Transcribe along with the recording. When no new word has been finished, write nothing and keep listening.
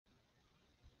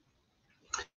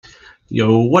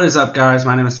Yo, what is up, guys?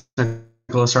 My name is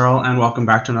Nicholas Earle, and welcome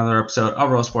back to another episode of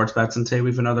Earle Sports Bets. And today we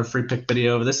have another free pick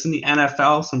video. This is in the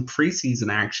NFL, some preseason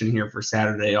action here for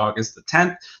Saturday, August the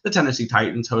 10th. The Tennessee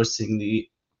Titans hosting the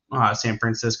San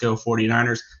Francisco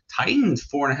 49ers. Titans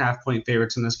 4.5-point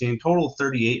favorites in this game, total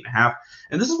 38.5.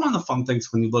 And this is one of the fun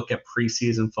things when you look at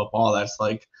preseason football that's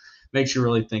like makes you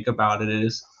really think about it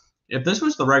is if this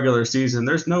was the regular season,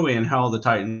 there's no way in hell the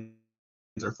Titans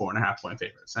are 4.5-point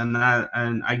favorites. And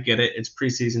I get it. It's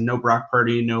preseason. No Brock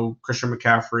Purdy, no Christian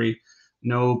McCaffrey,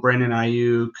 no Brandon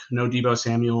Ayuk, no Deebo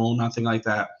Samuel, nothing like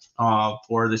that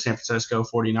for the San Francisco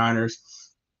 49ers.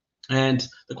 And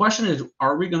the question is,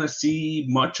 are we going to see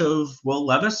much of Will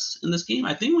Levis in this game?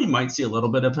 I think we might see a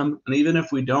little bit of him. And even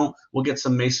if we don't, we'll get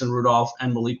some Mason Rudolph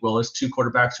and Malik Willis, two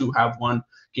quarterbacks who have won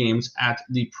games at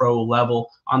the pro level.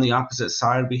 On the opposite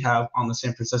side, we have on the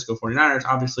San Francisco 49ers,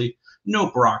 obviously,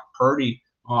 no Brock Purdy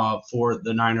for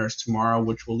the Niners tomorrow,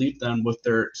 which will leave them with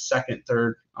their second,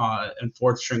 third, and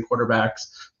fourth string quarterbacks,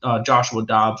 Joshua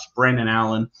Dobbs, Brandon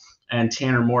Allen, and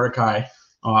Tanner Mordecai.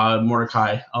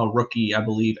 Mordecai, a rookie, I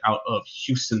believe, out of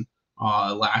Houston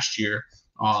last year.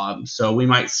 So we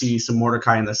might see some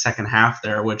Mordecai in the second half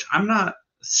there, which I'm not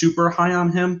super high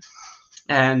on him.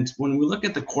 And when we look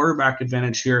at the quarterback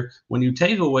advantage here, when you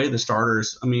take away the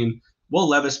starters, I mean, Will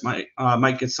Levis might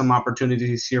get some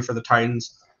opportunities here for the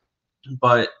Titans,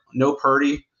 but no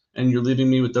Purdy, and you're leaving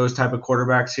me with those type of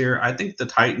quarterbacks here. I think the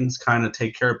Titans kind of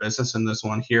take care of business in this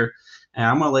one here, and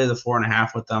I'm going to lay the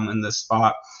 4.5 with them in this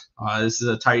spot. This is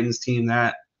a Titans team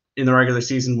that in the regular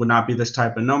season would not be this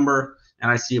type of number, and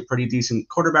I see a pretty decent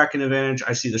quarterbacking advantage.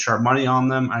 I see the sharp money on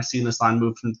them. I see this line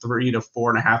move from 3 to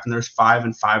 4.5, and there's 5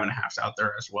 and 5.5s out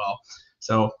there as well.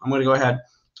 So I'm going to go ahead,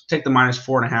 take the minus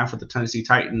 4.5 with the Tennessee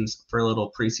Titans for a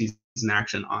little preseason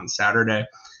action on Saturday.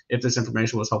 If this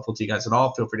information was helpful to you guys at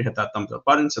all, feel free to hit that thumbs up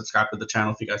button, subscribe to the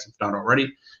channel if you guys have done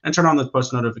already, and turn on the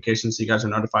post notifications so you guys are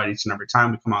notified each and every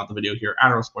time we come out with a video here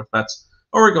at Earle Sports Bets,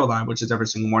 or we go live, which is every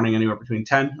single morning, anywhere between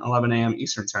 10 and 11 a.m.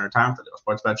 Eastern Standard Time for the Earle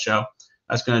Sports Bets show.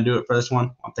 That's going to do it for this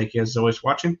one. Thank you guys as always for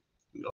watching.